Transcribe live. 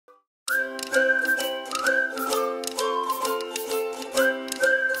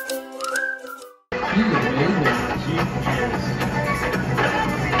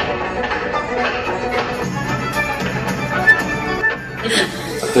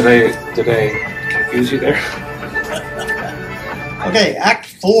Did I confuse you there? Okay, Act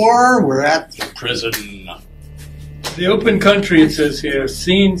 4, we're at the prison. The open country, it says here.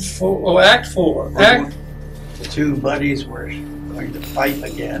 Scene 4. Oh, Act 4. The two buddies were going to fight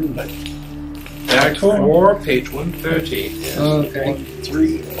again, but... Act 4, page 130. Yes. Okay.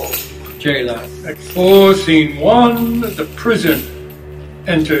 130. Jailer. Act 4, Scene 1, the prison.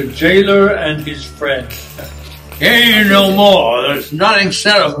 Enter jailer and his friend. Hear no more. There's nothing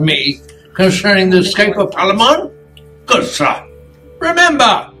said of me concerning the escape of Palamon? Good sir.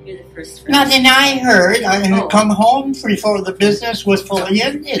 Remember. Nothing I heard. I had come home before the business was fully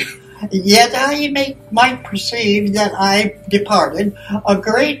ended. Yet I might perceive that I departed a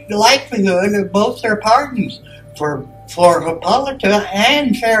great likelihood of both their pardons. For Hippolyta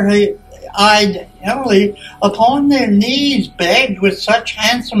and fair-eyed Emily upon their knees begged with such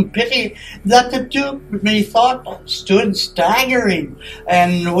handsome pity that the Duke methought stood staggering,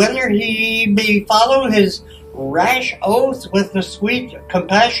 and whether he be follow his rash oath with the sweet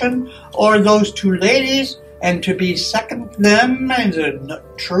compassion, or those two ladies, and to be second them as a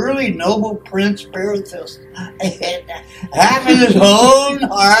truly noble prince Perithus, half in his own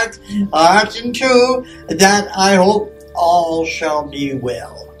heart and true, that I hope all shall be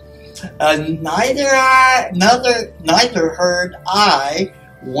well. Neither heard I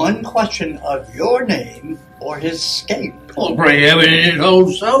one question of your name or his escape. Oh, pray heaven it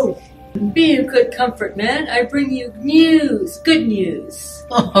holds so. Be of good comfort, man. I bring you news, good news.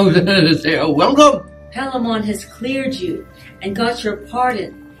 Oh, they're welcome. Palamon has cleared you and got your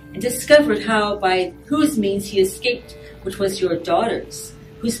pardon, and discovered how by whose means he escaped, which was your daughter's,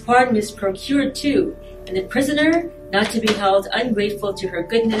 whose pardon is procured too, and the prisoner, not to be held ungrateful to her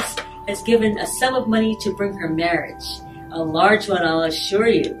goodness, has given a sum of money to bring her marriage. A large one, I'll assure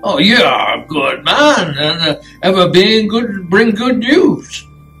you. Oh, you're a good man, and ever being good, bring good news.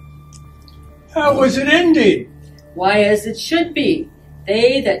 How was it ended? Why, as it should be.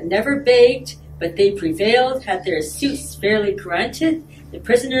 They that never begged, but they prevailed, had their suits fairly granted. The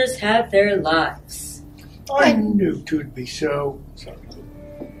prisoners have their lives. I knew 'twould be so.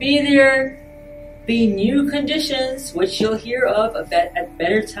 Be new conditions, which you'll hear of at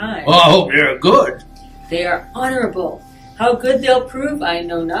better times. Well, I hope they're good. They are honorable. How good they'll prove, I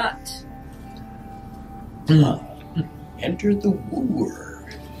know not. Enter the wooer.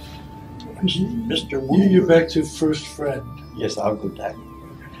 Mr. Wooer. You're back to first friend. Yes, I'll go back.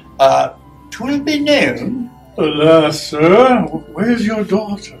 'Twill be known. Alas, sir, where's your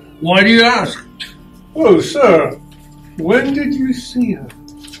daughter? Why do you ask? Oh, sir, when did you see her?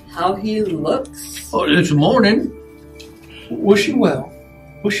 How he looks. Oh, this morning. Was she well?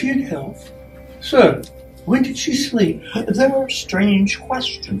 Was she in health? Sir, when did she sleep? They're strange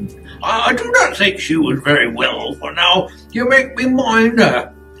questions. I do not think she was very well, for now you make me mind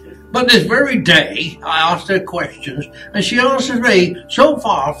her. But this very day I asked her questions, and she answered me so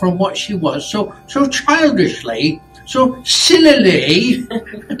far from what she was, so childishly, so sillily,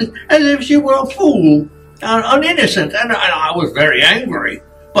 as if she were a fool, and innocent, and I was very angry.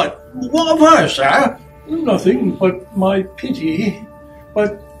 But what of her, sir? Nothing but my pity.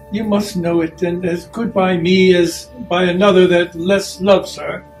 But you must know it, and as good by me as by another that less loves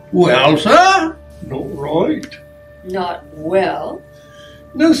her. Well, sir? Not right. Not well?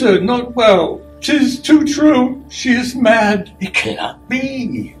 No, sir, not well. 'Tis too true. She is mad. It cannot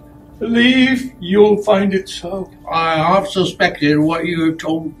be. Believe you'll find it so. I half suspected what you have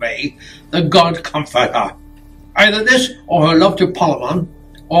told me. The God comfort her. Either this, or her love to Palamon,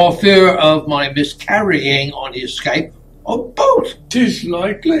 or fear of my miscarrying on his escape, or both. 'Tis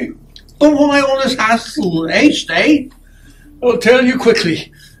likely. But why all this hassle and haste, eh? I'll tell you quickly.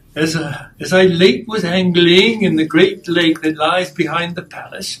 As I late was angling in the great lake that lies behind the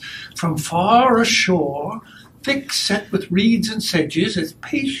palace, from far ashore, thick set with reeds and sedges, as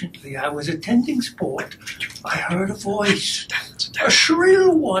patiently I was attending sport, I heard a voice, a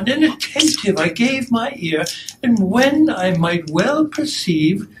shrill one and attentive. I gave my ear, and when I might well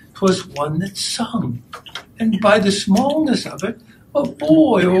perceive 'twas one that sung, and by the smallness of it, a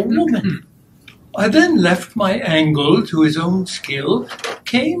boy or woman. I then left my angle to his own skill,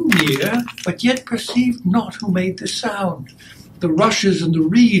 came near, but yet perceived not who made the sound. The rushes and the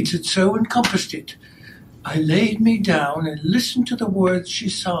reeds had so encompassed it. I laid me down and listened to the words she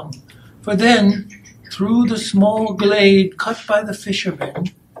sung, for then, through the small glade cut by the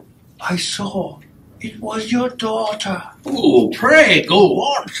fishermen, I saw it was your daughter. Oh, pray go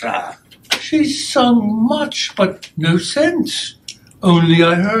on, sir. She sung much, but no sense. Only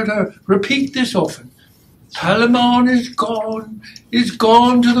I heard her repeat this often. Palamon is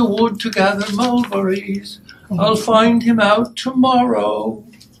gone to the wood to gather mulberries. I'll find him out tomorrow.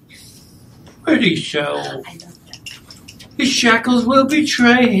 Pretty so. His shackles will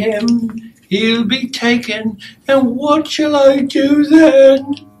betray him. He'll be taken. And what shall I do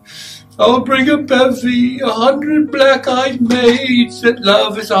then? I'll bring a bevy, 100 black-eyed maids that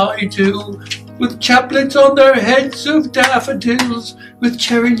love as I do, with chaplets on their heads of daffodils, with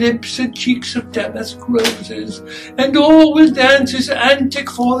cherry lips and cheeks of damask roses, and all will dance his antic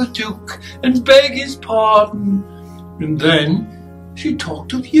for the Duke, and beg his pardon. And then she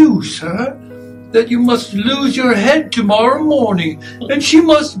talked of you, sir, that you must lose your head tomorrow morning, and she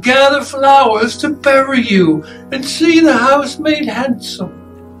must gather flowers to bury you, and see the house made handsome.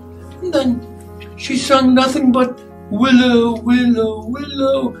 And then she sung nothing but willow, willow,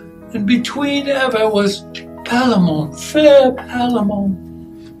 willow, and between ever was Palamon, fair Palamon.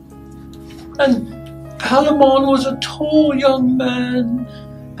 And Palamon was a tall young man.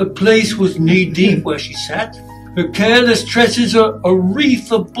 The place was knee-deep where she sat. Her careless tresses a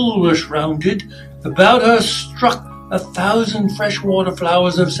wreath of bulrush rounded. About her struck 1,000 freshwater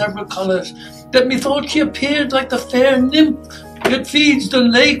flowers of several colours, that methought she appeared like the fair nymph that feeds the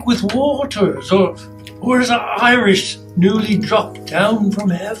lake with waters, or as an iris newly dropped down from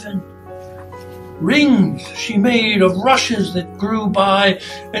heaven. Rings she made of rushes that grew by,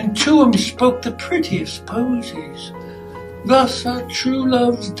 and to 'em spoke the prettiest posies. Thus our true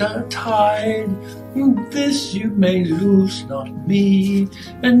love's tied, this you may lose, not me,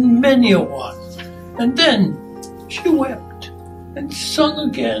 and many a one. And then she wept, and sung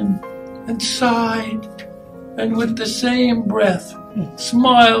again, and sighed, and with the same breath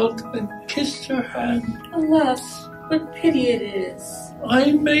smiled and kissed her hand. Alas, what pity it is.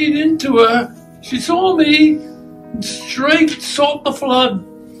 I made into her. She saw me, and straight sought the flood.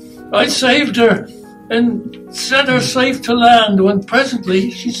 I saved her, and set her safe to land, when presently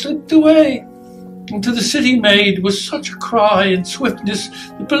she slipped away. And to the city maid was such a cry and swiftness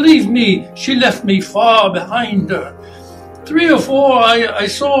that, believe me, she left me far behind her. 3 or 4 I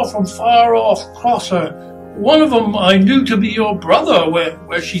saw from far off cross her. One of 'em I knew to be your brother,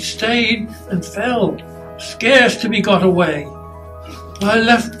 where she stayed and fell, scarce to be got away. I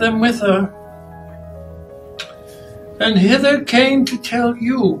left them with her, and hither came to tell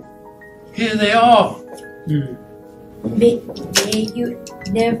you. Here they are. May you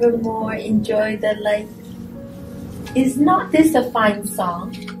never more enjoy the life. Is not this a fine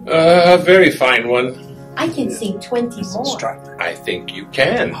song? A very fine one. I can sing 20 more. I think you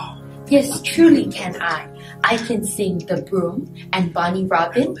can. Yes, truly can I. I can sing The Broom and Bonnie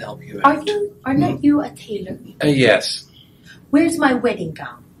Robin. I'll help you out. Are not you a tailor? Yes. Where's my wedding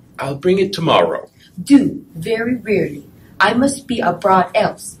gown? I'll bring it tomorrow. Do, very rarely. I must be abroad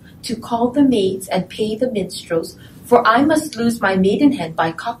else, to call the maids and pay the minstrels, for I must lose my maidenhead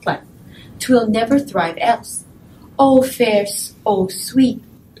by cocklight. 'Twill never thrive else. Oh, fair, oh, sweet.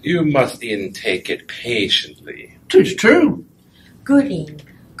 You must e'en take it patiently. 'Tis true.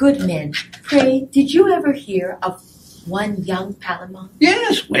 Good men, pray, did you ever hear of one young Palamon?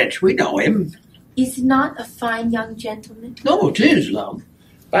 Yes, wench, we know him. Is not a fine young gentleman? No, it is, love.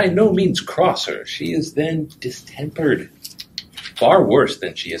 By no means cross her. She is then distempered. Far worse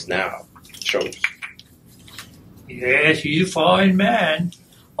than she is now. Shows. Yes, he's a fine man.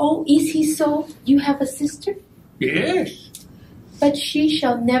 Oh, is he so? You have a sister? Yes. But she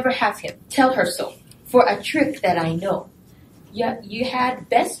shall never have him. Tell her so, for a trick that I know. Yet you had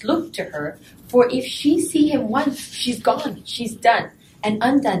best look to her, for if she see him once, she's gone, she's done, and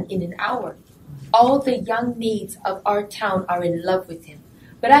undone in an hour. All the young maids of our town are in love with him,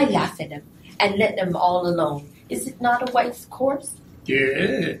 but I laugh at them, and let them all alone. Is it not a wise course?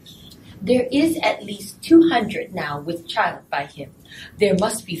 Yes. There is at least 200 now with child by him. There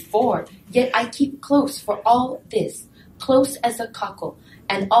must be 4, yet I keep close for all this, close as a cockle,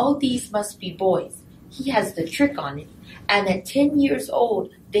 and all these must be boys. He has the trick on it, and at 10 years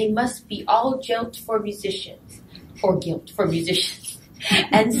old they must be all gilt for musicians,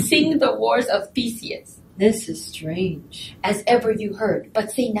 and sing the wars of Theseus. This is strange. As ever you heard,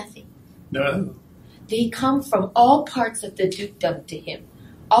 but say nothing. No. They come from all parts of the dukedom to him.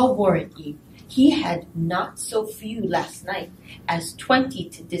 I'll warrant you, he had not so few last night as 20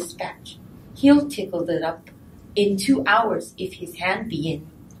 to dispatch. He'll tickle it up in 2 hours if his hand be in.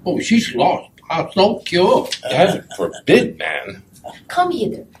 Oh, she's lost past all cure. Heaven forbid, man. Come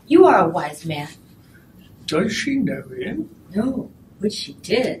hither, you are a wise man. Does she know him? No, which she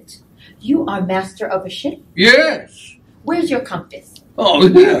did. You are master of a ship. Yes. Where's your compass? Oh,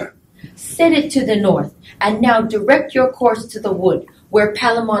 here. Set it to the north, and now direct your course to the wood, where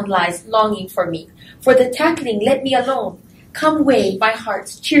Palamon lies longing for me. For the tackling let me alone. Come weigh my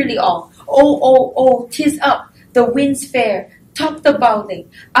hearts cheerly all. Oh, oh, oh, 'tis up, The wind's fair. Top the bowling.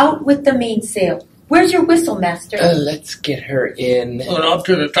 Out with the mainsail. Where's your whistle, master? Let's get her in. Well, up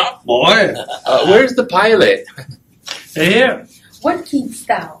to the top, boy. Where's the pilot? There. What keep'st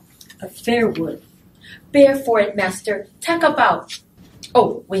thou? A fair wood. Bear for it, master. Tack about.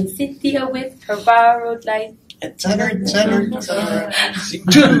 Oh, when Cynthia with her borrowed light. Etc., etc., etc.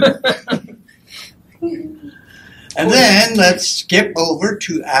 And then let's skip over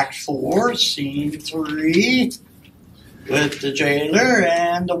to Act 4, Scene 3, with the jailer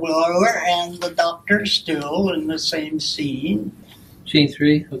and the widower and the doctor still in the same scene. Scene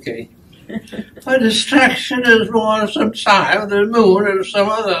 3, okay. A distraction is more some time, the moon and some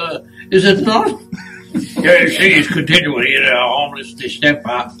other, is it not? Yes, she is continually in a harmless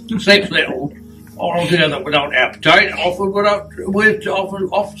distemper, sleeps little, altogether without appetite, often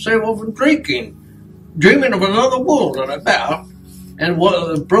drinking, dreaming of another world and about, and what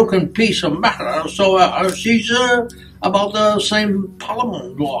a broken piece of matter. So she's about the same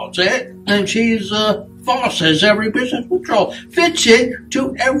Parliament laws, and she's farces every business withdrawal, fits it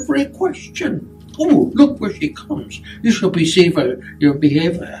to every question. Oh, look where she comes. You shall perceive your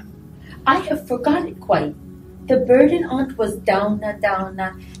behavior. I have forgot it quite. The burden on't was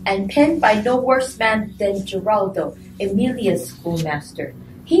downa, and penned by no worse man than Geraldo, Emilia's schoolmaster.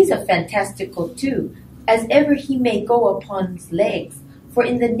 He's a fantastical too, as ever he may go upon his legs. For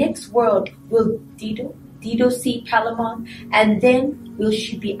in the next world will Dido see Palamon, and then will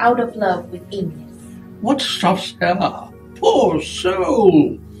she be out of love with Aeneas. What stops her? Poor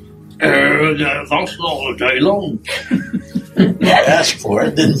soul! That's all day long. Asked for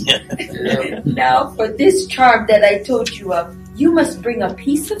it, didn't you? Now for this charm that I told you of, you must bring a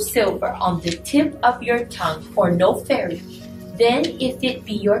piece of silver on the tip of your tongue, or no fairy. Then if it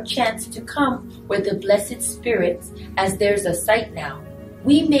be your chance to come where the blessed spirits, as there's a sight now,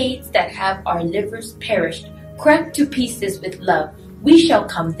 we maids that have our livers perished, cracked to pieces with love, we shall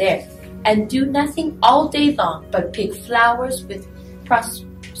come there, and do nothing all day long but pick flowers with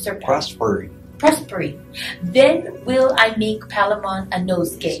prosperity. Then will I make Palamon a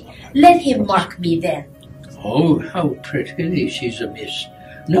nosegay. Let him mark me then. Oh, how prettily she's amiss.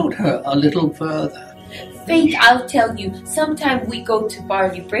 Note her a little further. Faith, I'll tell you, sometime we go to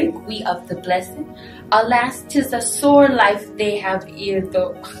barley break, we of the blessed. Alas, 'tis a sore life they have ere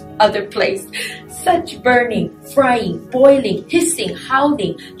the other place. Such burning, frying, boiling, hissing,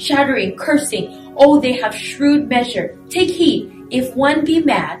 howling, shattering, cursing. Oh, they have shrewd measure. Take heed, if one be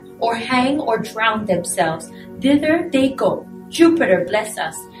mad, or hang or drown themselves, thither they go. Jupiter bless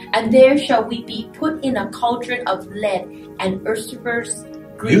us, and there shall we be put in a cauldron of lead and usurers'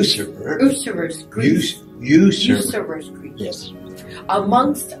 grease. Usurers' grease. Yes.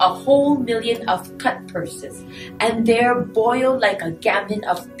 Amongst a whole million of cut purses, and there boil like a gammon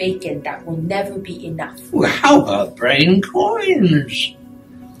of bacon that will never be enough. Well, how her brain coins!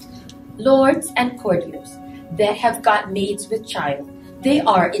 Lords and courtiers that have got maids with child, they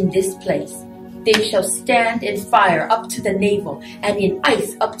are in this place. They shall stand in fire up to the navel, and in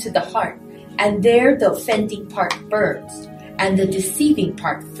ice up to the heart, and there the offending part burns, and the deceiving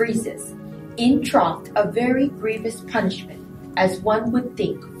part freezes. In troth, a very grievous punishment, as one would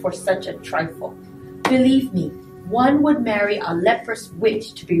think for such a trifle. Believe me, one would marry a leprous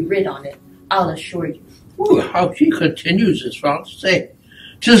witch to be rid on it, I'll assure you. Ooh, how she continues as far to say,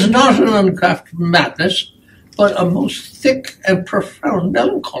 'tis not an uncrafted madness, but a most thick and profound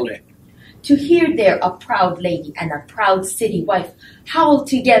melancholy. To hear there a proud lady and a proud city wife howl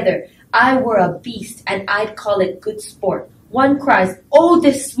together, I were a beast and I'd call it good sport. One cries, oh,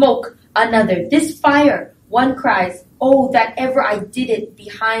 this smoke! Another, this fire! One cries, oh, that ever I did it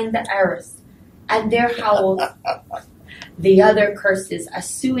behind the arras. And there howls. The other curses a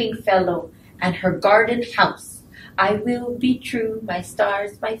suing fellow and her garden house. I will be true, my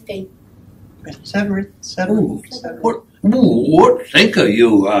stars, my fate. Etc. What think of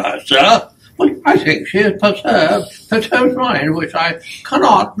you, sir? Well, I think she has perturbed mind which I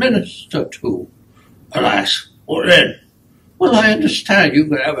cannot minister to. Alas, what then? Well, I understand you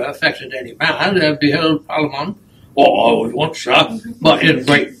could have affected any man that beheld Palamon, or I was once, sir, but in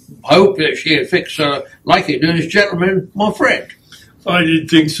great hope that she had fixed her liking to this gentleman, my friend. I did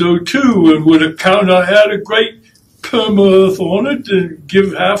think so too, and would account I had a great permurth on it, and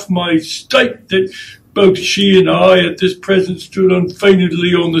give half my stake that both she and I at this present stood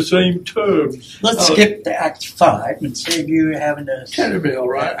unfeignedly on the same terms. Let's skip to Act 5 and save you having to... Terribly all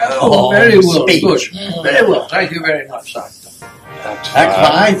right. Oh, very well. Speech. Good. Very well. Thank you very much, sir. Act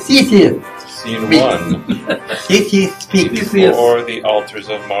 5, Theseus. Scene 1. Theseus speaks. Before the altars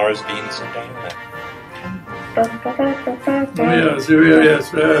of Mars, Venus, and Diana. Oh,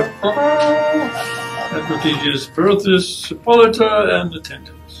 yes, yes. Epithetus, Perthus, Hippolyta, and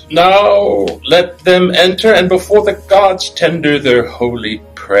attendants. Now let them enter, and before the gods tender their holy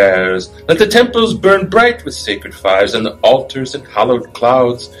prayers. Let the temples burn bright with sacred fires, and the altars and hallowed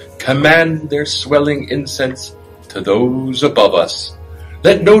clouds command their swelling incense to those above us.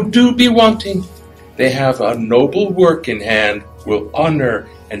 Let no dew be wanting. They have a noble work in hand, will honor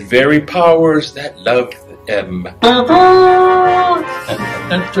and vary powers that love them.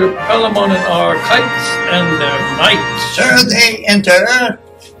 Enter Palamon and Archites and their knights. Sir, they enter.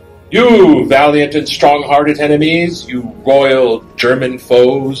 You valiant and strong-hearted enemies, you royal German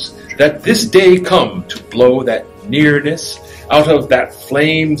foes, that this day come to blow that nearness out of that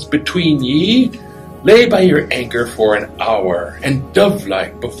flames between ye, lay by your anger for an hour, and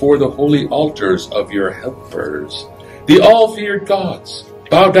dove-like before the holy altars of your helpers, the all-feared gods.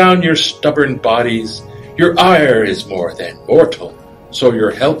 Bow down your stubborn bodies, your ire is more than mortal, so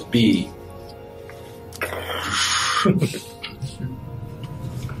your help be.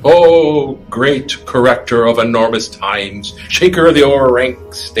 O great corrector of enormous times, shaker of the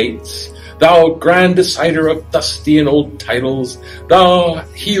o'er-ranked states, thou grand decider of dusty and old titles, thou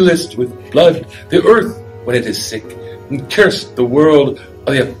healest with blood the earth when it is sick, and curse the world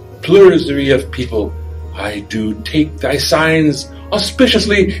of the plurality of people, I do take thy signs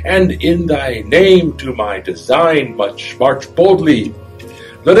auspiciously, and in thy name to my design march boldly.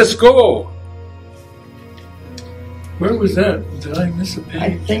 Let us go. Where was that? Did I miss a I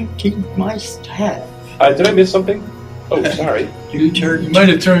page? think he must have. Did I miss something? Oh, sorry. You turned You might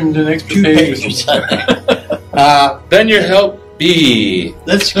have turned an extra 2 page. pages. Then your help be.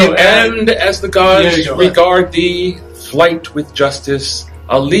 Let's So, go. and as the gods There you go. regard thee, flight with justice,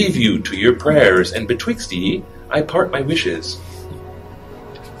 I'll leave you to your prayers, and betwixt ye, I part my wishes.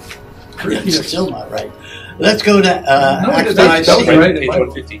 It's still not right. Let's go to No, Act it is. 5, Don't scene, write it. Page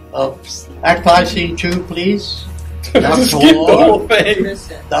 150. Act 5, Scene 2, please. Skip the whole thing.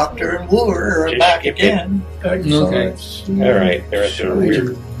 Listen. Doctor and Wooer are Just back skip it. again. Okay. All right, they're at their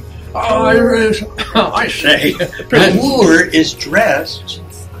weird. I say. The Wooer is dressed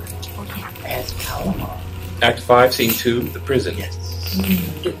as Palamon. Act 5, Scene 2, the prison. Yes.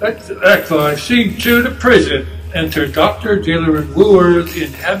 Act 5, Scene 2, the prison. Enter Doctor, Jailer, and Wooer, the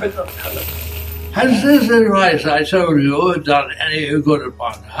inhabit of Palamon. Has this advice I told you done any good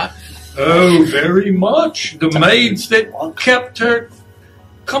upon her? Oh, very much. The maids that kept her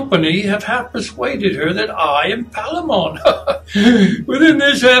company have half persuaded her that I am Palamon. Within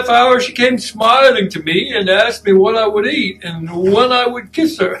this half hour she came smiling to me and asked me what I would eat and when I would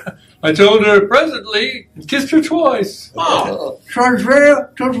kiss her. I told her presently and kissed her twice. Oh, 'twas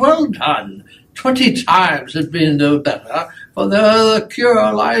well done. 20 times had been no better, for the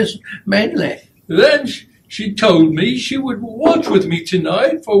cure lies mainly. Then she told me she would watch with me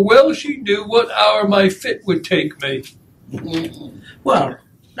tonight, for well she knew what hour my fit would take me. Well,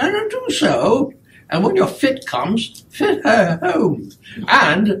 let her do so, and when your fit comes, fit her home,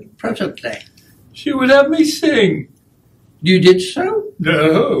 and presently. She would have me sing. You did so?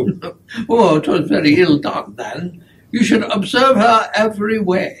 No. Oh, 'twas very ill done then. You should observe her every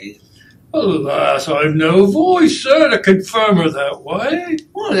way. Alas, I've no voice, sir, to confirm her that way.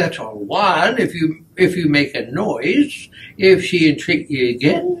 Well, that's all one. If you make a noise, if she entreat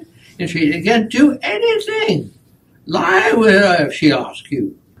again, do anything. Lie with her if she asks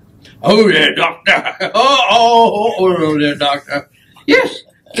you. Oh, there, doctor. Oh, there, doctor. Yes,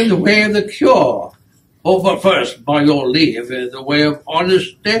 in the way of the cure. Oh, but first, by your leave, in the way of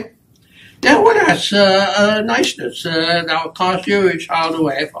honesty. Now, well, that's niceness. Now, cast your child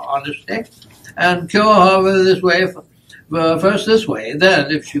away for honesty, and cure her with this way. First this way, then,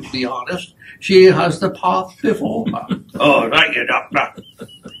 if she be honest, she has the path before her. Oh, thank you, doctor.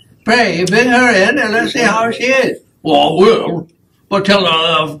 Pray, bring her in, and let's see how she is. Well, I will. But tell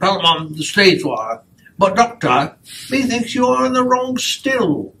her Palamon the stage for her. But, doctor, methinks you are in the wrong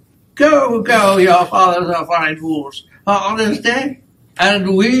still. Go, your fathers are fine fools. Her honesty.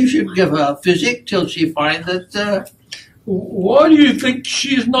 And we should give her physic till she find that, Why do you think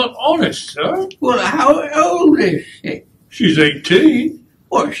she is not honest, sir? well, how old is she? She's 18.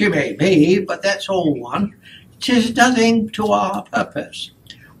 Well, she may be, but that's all one. 'Tis nothing to our purpose.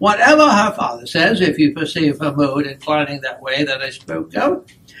 Whatever her father says, if you perceive her mood inclining that way that I spoke of,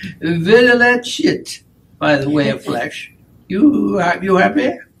 vigilant shit by the way of flesh. You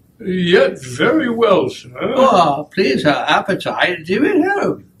happy? Yet very well, sir. Oh, please her appetite, do it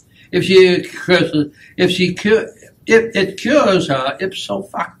home. If it cures her ipso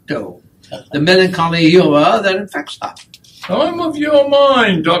facto, the melancholy humor that infects her. I'm of your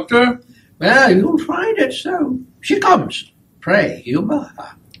mind, doctor. Well, you'll find it so. She comes. Pray, humor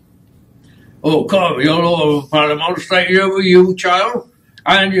her. Oh, come, your Lord of Parliament, straight over you, child.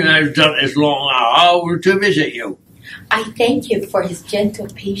 And you have done this long hour to visit you. I thank him for his gentle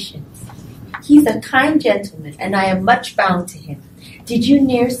patience. He's a kind gentleman, and I am much bound to him. Did you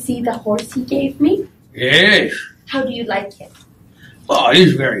ne'er see the horse he gave me? Yes. How do you like him? Oh,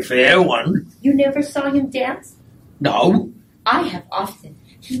 he's a very fair one. You never saw him dance? No. I have often.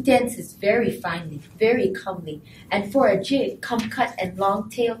 He dances very finely, very comely, and for a jig, come cut and long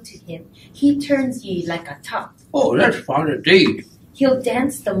tail to him, he turns ye like a top. Oh, that's fine indeed. He'll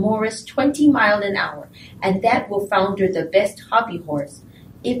dance the Morris 20 miles an hour, and that will founder the best hobby horse.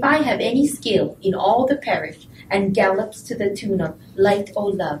 If I have any skill in all the parish, and gallops to the tune of Light O'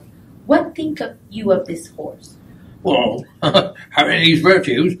 Love, what think you of this horse? Well, having these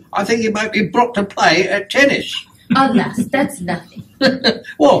virtues, I think he might be brought to play at tennis. Alas, that's nothing.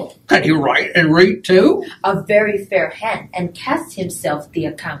 Well, can he write and read too? A very fair hand, and cast himself the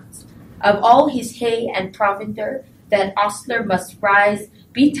accounts. Of all his hay and provender, that ostler must rise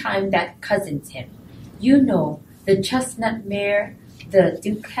betime that cousins him. You know, the chestnut mare the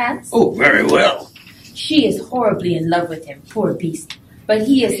Duke has? Oh, very well. She is horribly in love with him, poor beast. But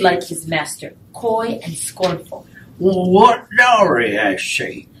he is like his master, coy and scornful. Well, what dowry has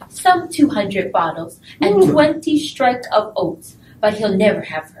she? Some 200 bottles and 20 strike of oats, but he'll never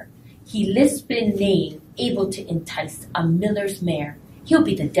have her. He lisps in name, able to entice a miller's mare. He'll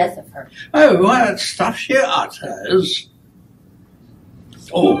be the death of her. Oh, what stuff she utters.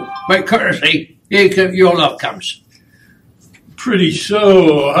 Oh, make courtesy. Here your love comes. Pretty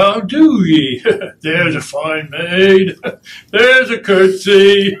so, how do ye? There's a fine maid. There's a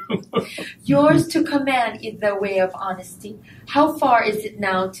curtsy. Yours to command in the way of honesty. How far is it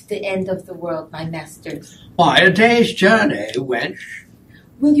now to the end of the world, my masters? Why, a day's journey, wench.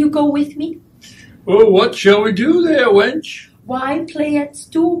 Will you go with me? Oh, what shall we do there, wench? Why, play at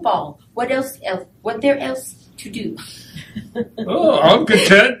stool ball. What there else to do? Oh, I'm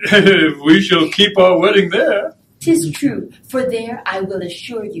content. We shall keep our wedding there. 'Tis true, for there, I will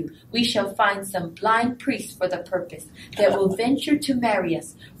assure you, we shall find some blind priests for the purpose, that will venture to marry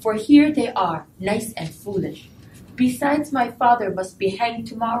us, for here they are, nice and foolish. Besides, my father must be hanged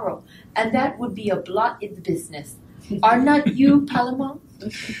tomorrow, and that would be a blot in the business. Are not you, Palamon?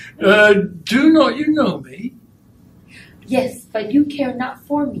 Do not you know me? Yes, but you care not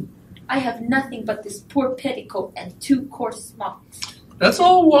for me. I have nothing but this poor petticoat and 2 coarse smocks. That's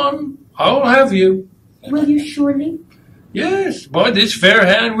all one. I'll have you. Will you surely? Yes, by this fair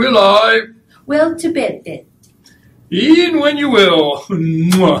hand will I. Well, to bed then. E'en when you will.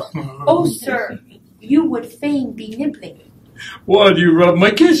 Oh, sir, you would fain be nibbling. Why do you rub my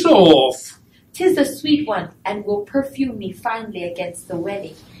kiss off? 'Tis a sweet one, and will perfume me finely against the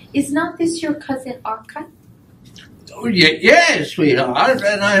wedding. Is not this your cousin Arcot? Oh, yes, sweetheart,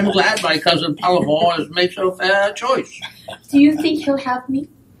 and I am glad my cousin Palamon has made so fair a choice. Do you think he'll have me?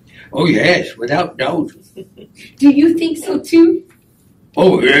 Oh, yes, without doubt. Do you think so too?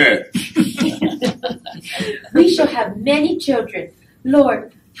 Oh, yeah. We shall have many children.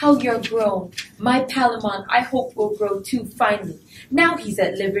 Lord, how you're grown. My Palamon, I hope, will grow too finely. Now he's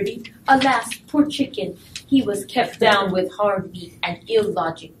at liberty. Alas, poor chicken. He was kept down with hard meat and ill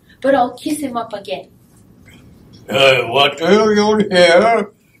lodging. But I'll kiss him up again. Whatever you'll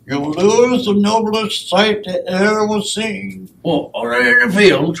hear, you'll lose the noblest sight that ever was seen. Oh, are they in the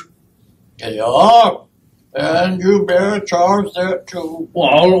field? They are, and you bear charge there too. Well,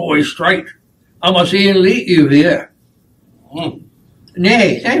 I'll always straight. I must e'en lead you here.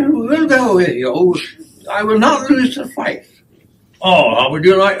 Nay, then we'll go with you. I will not lose the faith. Oh, how would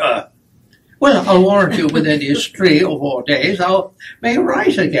you like that? Well, I'll warrant you within these 3 or 4 days I may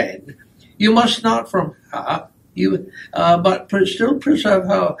rise again. You must not from her, but still preserve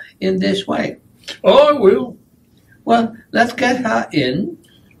her in this way. Oh, I will. Well, let's get her in.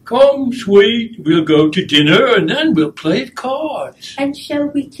 Come, sweet, we'll go to dinner and then we'll play at cards. And shall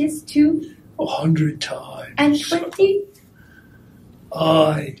we kiss too? 100 times. And 20?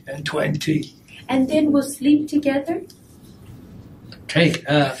 Aye, and 20. And then we'll sleep together? Take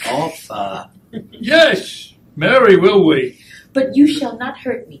her off her. Yes, marry will we. But you shall not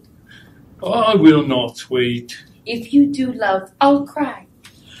hurt me. I will not, sweet. If you do, love, I'll cry.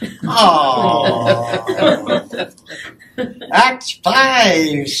 Aww. Act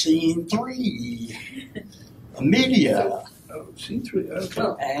 5, Scene 3. Amelia. Oh, scene 3. Okay.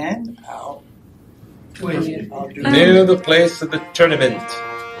 And out. I'll do Near the place of the tournament.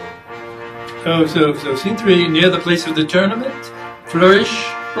 So scene 3, near the place of the tournament. Flourish.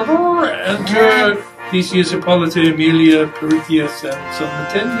 Enter Theseus, Hippolyta, Amelia, Perictheus, and some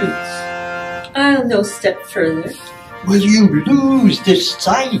attendants. I'll no step further. Will you lose this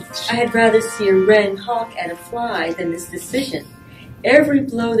sight? I had rather see a wren hawk at a fly than this decision. Every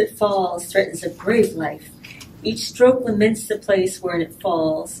blow that falls threatens a brave life. Each stroke laments the place wherein it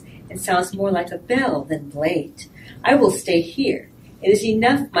falls, and sounds more like a bell than blade. I will stay here. It is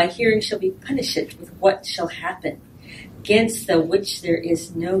enough my hearing shall be punished with what shall happen, against the which there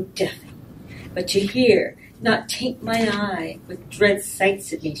is no deafening. But to hear, not taint my eye with dread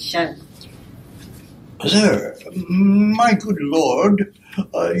sights it may shun. Sir, my good lord,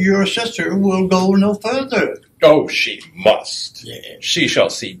 your sister will go no further. Oh, she must. Yeah. She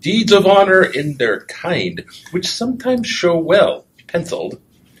shall see deeds of honor in their kind, which sometimes show well, penciled.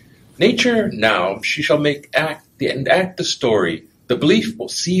 Nature now she shall act the story. The belief will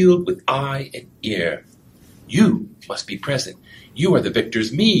sealed with eye and ear. You must be present. You are the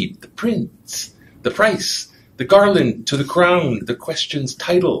victor's meed, the prince, the price, the garland to the crown, the question's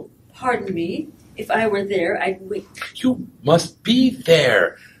title. Pardon me. If I were there, I'd wait. You must be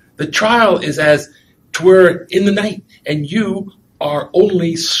there. The trial is as 'twere in the night, and you are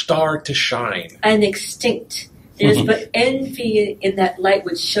only star to shine. And extinct. There's but envy in that light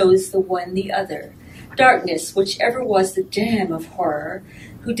which shows the one the other. Darkness, whichever was the dam of horror,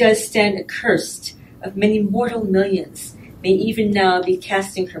 who does stand accursed of many mortal millions, may even now be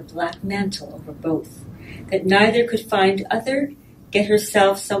casting her black mantle over both, that neither could find other, get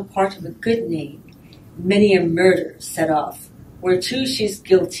herself some part of a good name, many a murder set off, whereto she's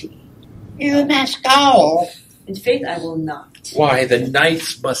guilty. You must go. In faith I will not. Why, the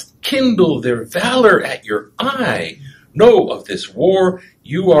knights must kindle their valor at your eye. Know of this war,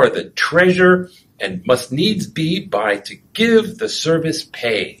 you are the treasure, and must needs be by to give the service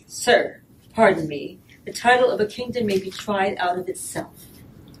pay. Sir, pardon me, the title of a kingdom may be tried out of itself.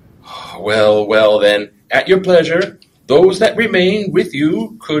 Well, well then, at your pleasure, those that remain with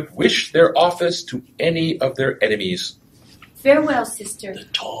you could wish their office to any of their enemies. Farewell, sister. The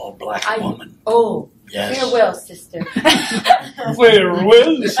tall black woman. Oh, Yes. farewell, sister.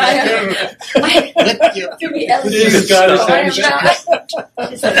 Farewell, sister. To be elegant. This God is I am saying, not.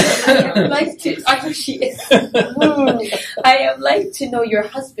 I am like to. I know she is. I am like to know your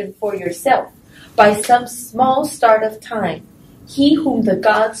husband for yourself by some small start of time. He whom the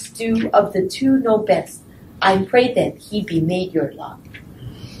gods do of the two know best. I pray that he be made your lot.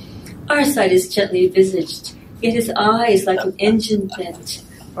 Our sight is gently visaged, yet his eye is like an engine bent,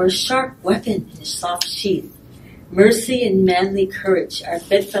 or a sharp weapon in a soft sheath. Mercy and manly courage are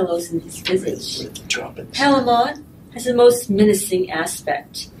bedfellows in his visage. Palamon has a most menacing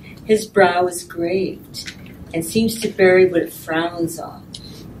aspect. His brow is graved, and seems to bury what it frowns on.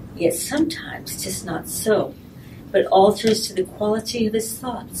 Yet sometimes 'tis not so, but alters to the quality of his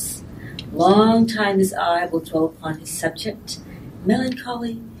thoughts. Long time his eye will dwell upon his subject.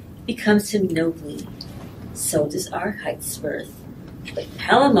 Melancholy becomes him nobly. So does Archite's mirth. But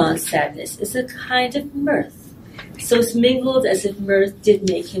Palamon's sadness is a kind of mirth, so mingled as if mirth did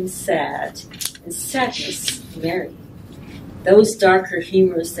make him sad, and sadness merry. Those darker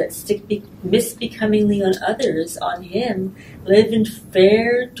humors that stick misbecomingly on others, on him, live in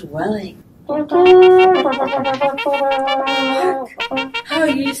fair dwelling. Hark! How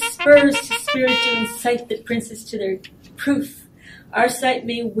ye spurs to spirit to incite the princes to their proof. Our sight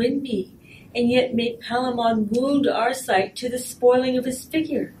may win me, and yet may Palamon wound our sight to the spoiling of his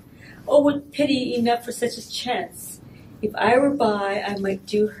figure. Oh, what pity enough for such a chance! If I were by, I might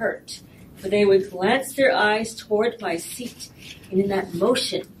do hurt, for they would glance their eyes toward my seat, and in that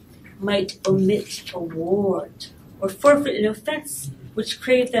motion might omit a ward, or forfeit an offense which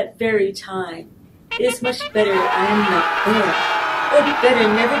craved that very time. It is much better I am not there, or better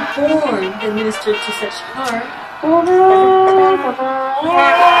never born than minister to such harm.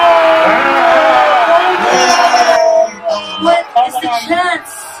 What is the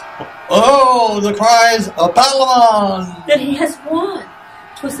chance? Oh, the cries of Palamon! That he has won.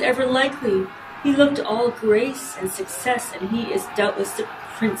 'Twas ever likely. He looked all grace and success, and he is doubtless the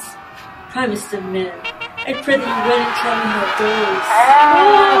prince, primest of men. I pray that you run and tell me how it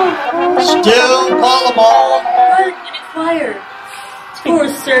goes. Still Palamon! Run and inquire. Poor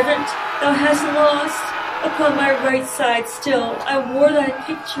servant, thou hast lost. Upon my right side still I wore thy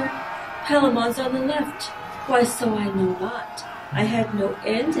picture. Palamon's on the left. Why so I know not. I had no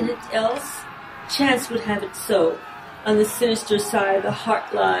end in it else. Chance would have it so. On the sinister side the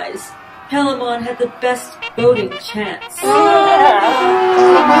heart lies. Palamon had the best boding chance. This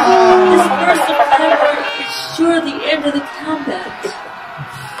burst of power is sure the end of the combat.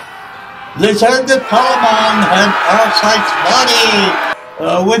 They said that Palamon had Arcite's body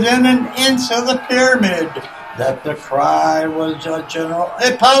within an inch of the pyramid. That the cry was a general,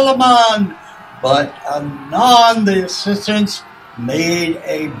 "Hey, Palamon, but anon the assistants made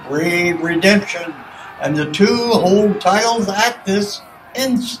a brave redemption, and the two hold titles at this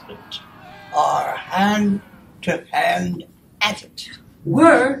instant are hand to hand at it.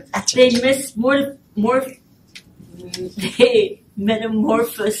 They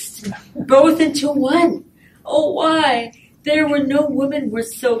metamorphosed both into one. Oh, why? There were no women were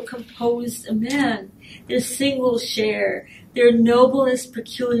so composed a man. Their single share, their nobleness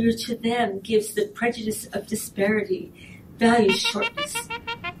peculiar to them, gives the prejudice of disparity, values shortness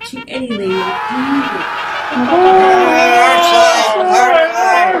to any lady.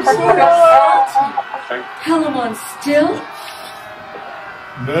 Palamon still?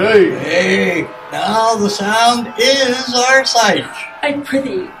 Nay, now the sound is our sight. I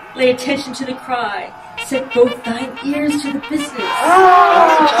prithee, lay attention to the cry. Set both thine ears to the business.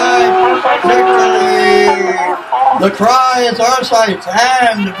 Our sight, victory! The cry is our sight,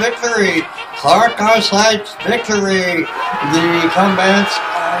 and victory! Hark our sights, victory! The combat's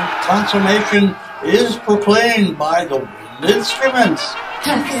consummation is proclaimed by the wind instruments.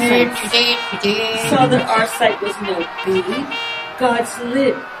 Saw that our sight was no babe. God's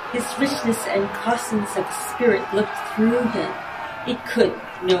lid, his richness and costings of spirit looked through him. It could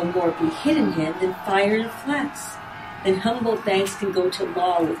no more be hidden him than fire and flax. Then humble banks can go to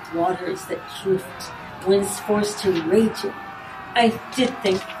law with waters that drift, winds forced to rage it. I did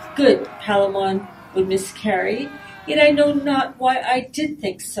think good Palamon would miscarry, yet I know not why I did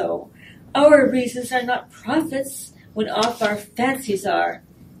think so. Our reasons are not prophets, when off our fancies are.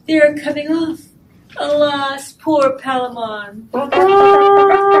 They are coming off. Alas, poor Palamon.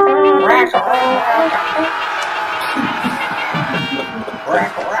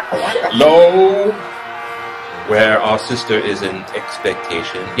 Lo, where our sister is in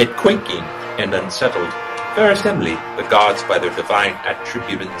expectation, yet quaking and unsettled, fair assembly, the gods by their divine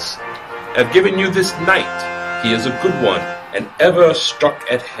attributes have given you this night. He is a good one, and ever struck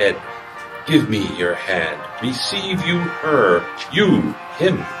at head. Give me your hand, receive you her, you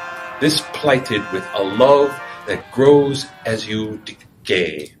him, this plighted with a love that grows as you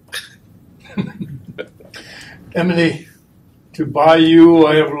decay. Emily, to buy you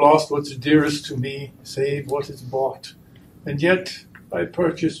I have lost what's dearest to me, save what is bought, and yet I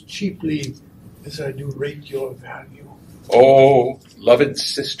purchase cheaply as I do rate your value. Oh, loved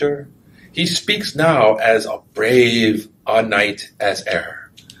sister, he speaks now as a brave a knight as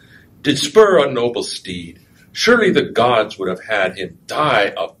e'er. Did spur a noble steed, surely the gods would have had him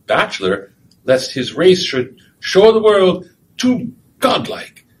die a bachelor, lest his race should show the world too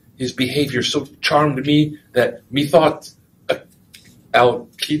godlike. His behavior so charmed me that methought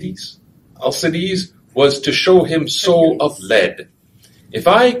Alcides was to show him soul of lead. If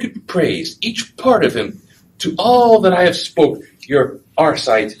I could praise each part of him to all that I have spoke, your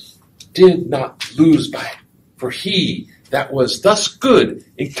Arcite did not lose by it. For he that was thus good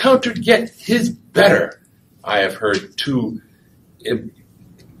encountered yet his better. I have heard two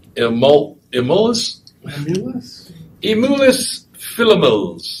Emulus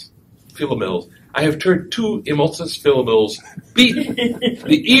Philomels. I have heard two Emulsus Philomels beat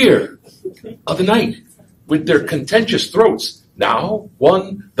the ear of the night with their contentious throats. Now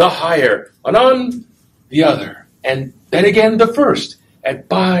one the higher, anon the other, and then again the first, and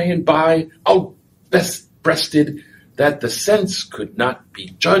by out breasted that the sense could not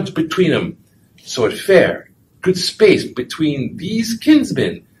be judged between them. So it fared good space between these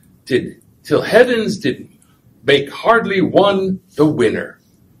kinsmen, till heavens did make hardly one the winner.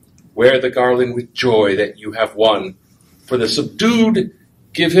 Wear the garland with joy that you have won. For the subdued,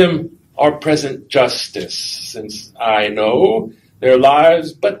 give him our present justice, since I know their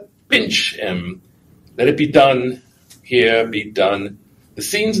lives but pinch him. Let it be done, here be done. The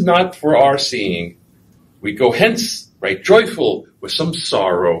scene's not for our seeing. We go hence right joyful with some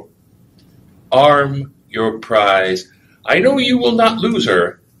sorrow. Arm your prize. I know you will not lose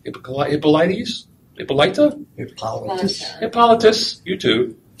her. Hippolytus, you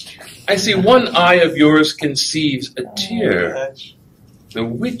too. I see one eye of yours conceives a tear, the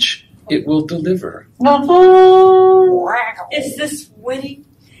which it will deliver. Is this winning?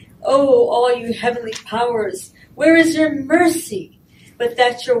 Oh, all you heavenly powers, where is your mercy? But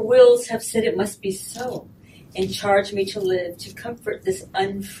that your wills have said it must be so, and charge me to live, to comfort this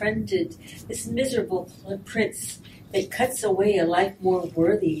unfriended, this miserable prince that cuts away a life more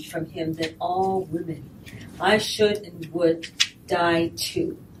worthy from him than all women. I should and would die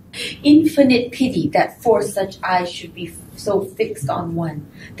too. Infinite pity that for such eyes should be so fixed on one,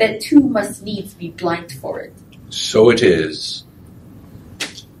 that two must needs be blind for it. So it is.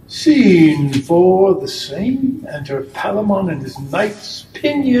 Scene 4, the same. Enter Palamon and his knights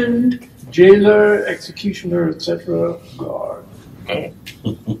pinioned jailer, executioner, etc. guard.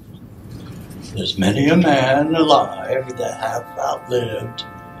 There's many a man alive that hath outlived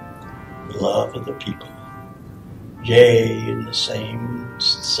the love of the people. Yea, in the same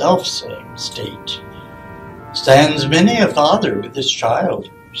self-same state stands many a father with his child.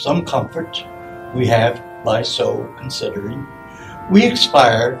 Some comfort we have by so considering. We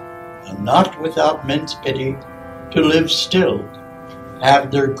expire, and not without men's pity, to live still,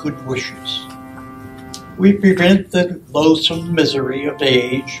 have their good wishes. We prevent the loathsome misery of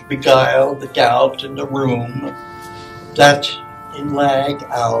age, beguile the gout in the room, that in lag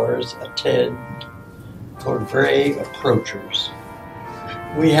hours attend for gray approachers.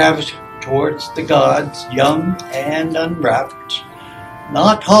 We have towards the gods young and unwrapped,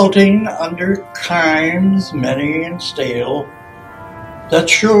 not halting under crimes many and stale, that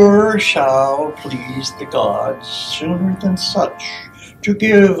sure shall please the gods sooner than such to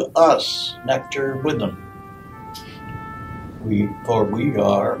give us nectar with them. For we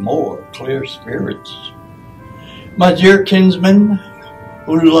are more clear spirits. My dear kinsman,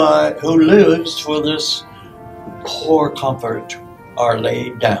 who lives for this poor comfort, are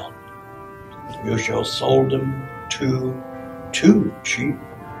laid down. You shall sold them too cheap.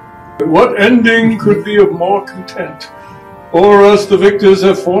 What ending could be of more content? Or us the victors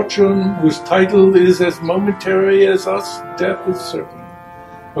of fortune, whose title is as momentary as us death is certain.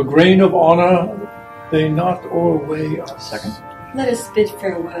 A grain of honor they not o'erweigh us. Second. Let us bid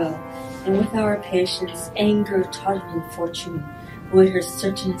farewell, and with our patience anger tottering fortune, who at her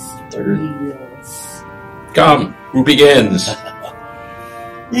certainest wheels. Come, who begins?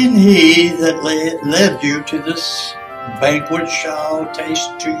 In he that led you to this banquet shall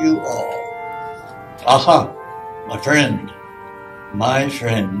taste to you all. Aha, my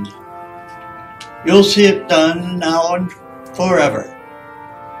friend, you'll see it done now and forever.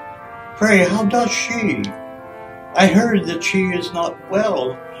 Pray, how does she? I heard that she is not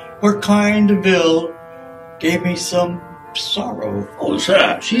well. Her kind Vil gave me some sorrow. Oh,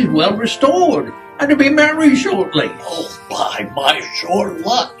 sir, she's well restored, and to be married shortly. Oh, by my sure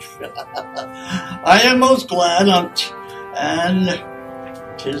luck. I am most glad on't, and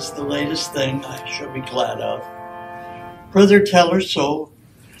 'tis the latest thing I shall be glad of. Brother, tell her so.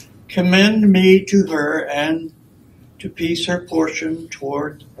 Commend me to her, and to peace her portion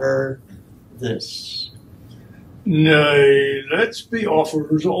toward her this. Nay, let's be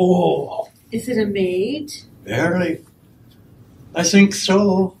offers all. Is it a maid? Verily, I think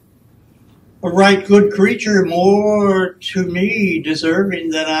so. A right good creature, more to me deserving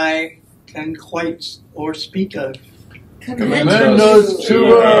than I can quite or speak of. Commend us to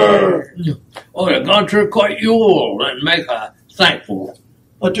her. Oh, the gods requite you all, and make her thankful.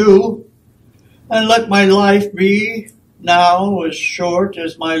 Adieu, and let my life be now as short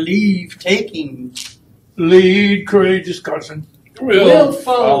as my leave taking. Lead, courageous cousin. We'll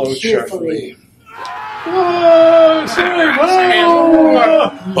follow cheerfully.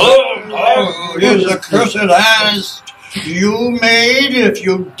 Is accursed as you made, if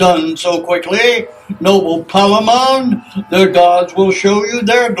you've done so quickly, noble Palamon. The gods will show you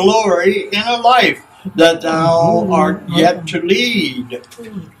their glory in a life that thou art yet to lead.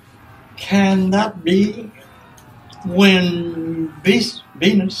 Can that be? When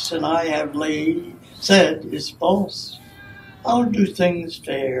Venus and I have said is false, how do things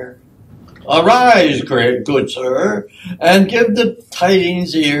fare? Arise, great good sir, and give the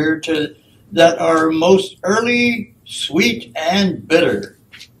tidings ear that are most early, sweet, and bitter.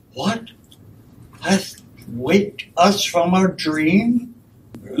 What? Hath waked us from our dream?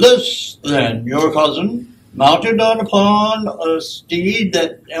 This, then, your cousin, mounted upon a steed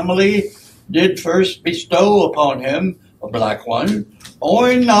that Emily did first bestow upon him, a black one,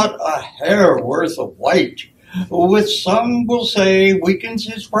 owing not a hair worth of white, which some will say weakens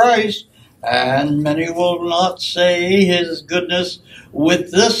his price, and many will not say his goodness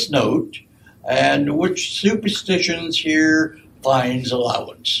with this note, and which superstitions here finds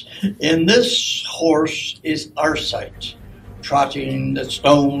allowance. In this horse is Arcite, trotting the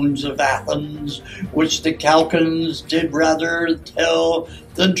stones of Athens, which the Chalcons did rather tell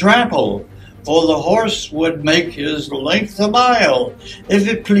than trample, for the horse would make his length a mile, if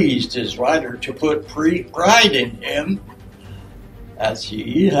it pleased his rider to put pride in him, as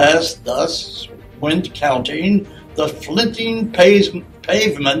he has thus went counting the flinting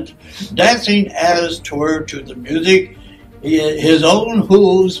pavement, dancing as 'twere to the music his own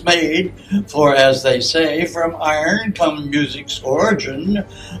hooves made, for as they say, from iron come music's origin.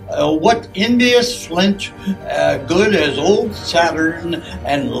 What envious flint, good as old Saturn,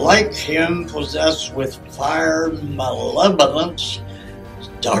 and like him possessed with fire malevolence,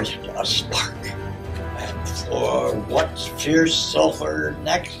 darted a spark, and for what fierce sulphur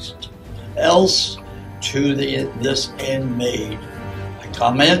next else to this end made, I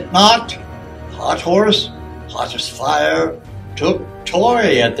comment not. Hot horse, hottest fire, took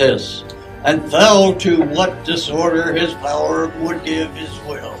toy at this, and fell to what disorder his power would give his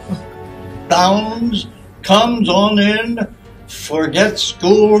will. Bounds, comes on in, forgets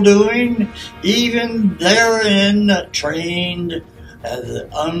school doing, even therein trained as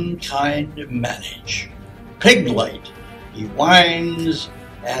unkind manage. Pig-light, he whines,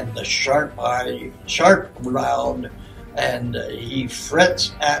 and the sharp round, and he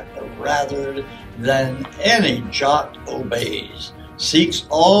frets at rather than any jot obeys, seeks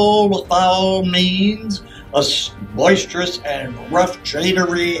all the foul means, a boisterous and rough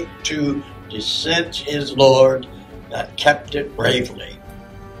tradery to dissent his lord that kept it bravely.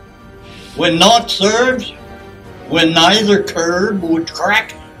 When naught served, when neither curb would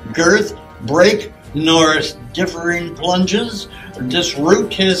crack, girth, break, nor differing plunges,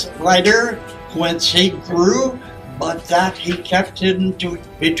 disroot his rider whence he grew, but that he kept him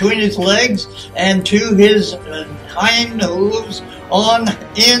between his legs, and to his hind hooves on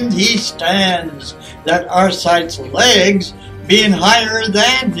end he stands, that Arcite's legs, being higher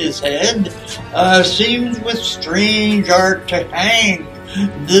than his head, seems with strange art to hang.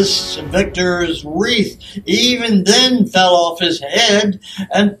 This victor's wreath even then fell off his head,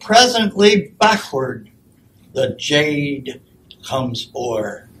 and presently backward the jade comes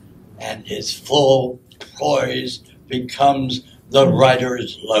o'er, and his full poise becomes the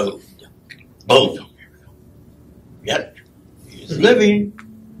rider's load. Boom. Yet he is living,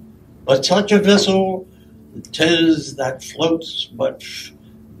 but such a vessel 'tis that floats but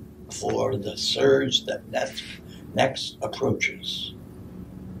for the surge that next approaches.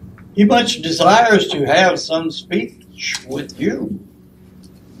 He much desires to have some speech with you,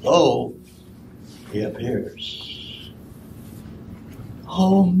 though he appears.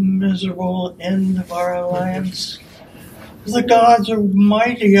 Oh, miserable end of our alliance! The gods are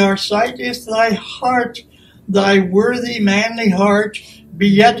mighty, Arcite, if thy heart, thy worthy manly heart, be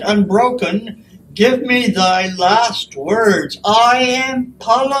yet unbroken, give me thy last words. I am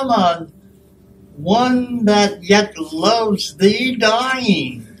Palamon, one that yet loves thee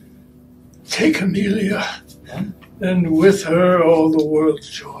dying. Take Amelia, and with her all the world's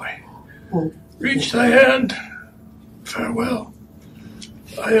joy. Reach thy hand. Farewell.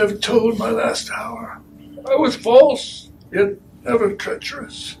 I have told my last hour. I was false, yet never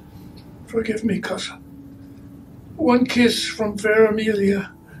treacherous. Forgive me, cousin. One kiss from fair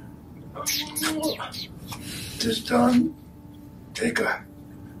Amelia. 'Tis done. Take her.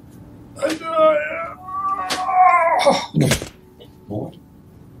 What?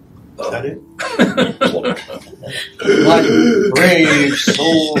 Is that it? My brave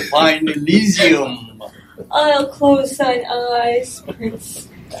soul find Elysium. I'll close thine eyes, Prince.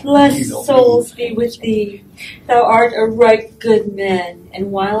 Blessed souls be with thee. Thou art a right good man,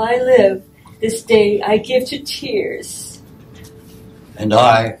 and while I live, this day I give to tears. And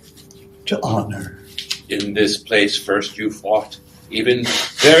I to honor. In this place first you fought, even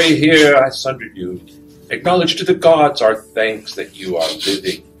very here I sundered you. Acknowledge to the gods our thanks that you are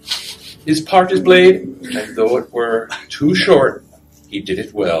living. His part is blade, and though it were too short, he did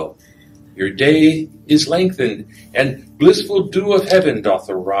it well. Your day is lengthened, and blissful dew of heaven doth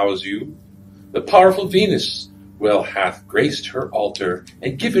arouse you. The powerful Venus well hath graced her altar,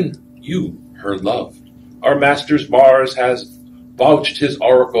 and given you her love. Our master's Mars has vouched his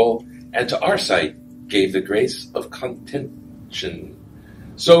oracle, and to Arcite gave the grace of contention.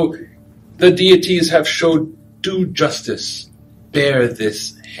 So the deities have showed due justice. Bear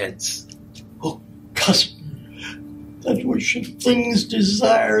this hence. Oh, cousin, that we should things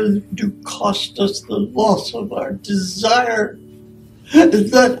desire do cost us the loss of our desire,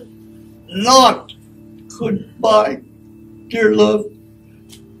 that naught could buy dear love,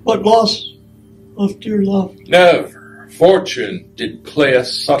 but loss of dear love. Never. Fortune did play a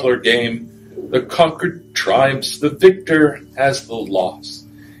subtler game. The conquered triumphs, the victor has the loss.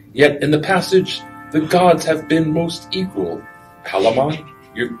 Yet in the passage the gods have been most equal. Palamon,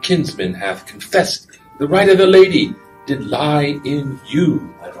 your kinsman, hath confessed the right of the lady did lie in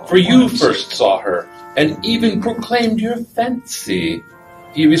you. For you first saw her, and even proclaimed your fancy.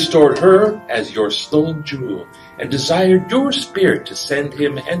 He restored her as your stolen jewel, and desired your spirit to send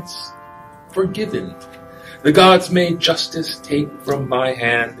him hence forgiven. The gods may justice take from my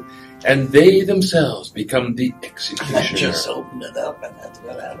hand, and they themselves become the executioner. I just opened it up, and that's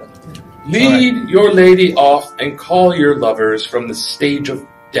what happened. Lead your lady off, and call your lovers from the stage of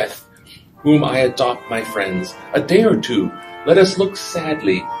death, whom I adopt, my friends, a day or two, let us look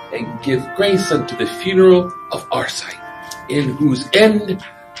sadly and give grace unto the funeral of Arcite, in whose end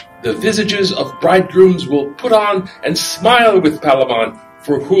the visages of bridegrooms will put on and smile with Palamon,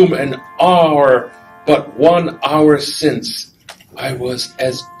 for whom an hour, but 1 hour since, I was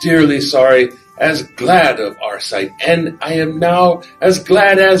as dearly sorry as glad of Arcite, and I am now as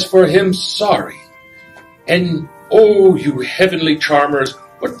glad as for him sorry. And, oh, you heavenly charmers,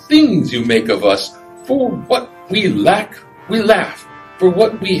 what things you make of us! For what we lack, we laugh. For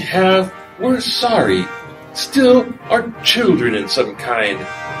what we have, we're sorry. Still are children in some kind.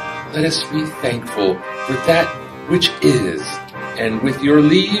 Let us be thankful for that which is, and with your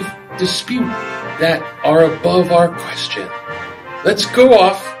leave, dispute that are above our question. Let's go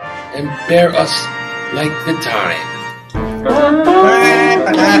off and bear us like the time.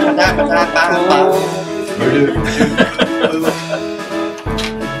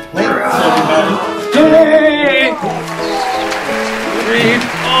 Hey! Great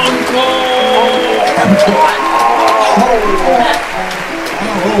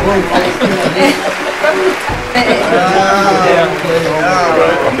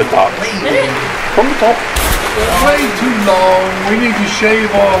From the top. From the top. Way too long. We need to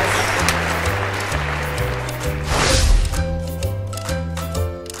shave off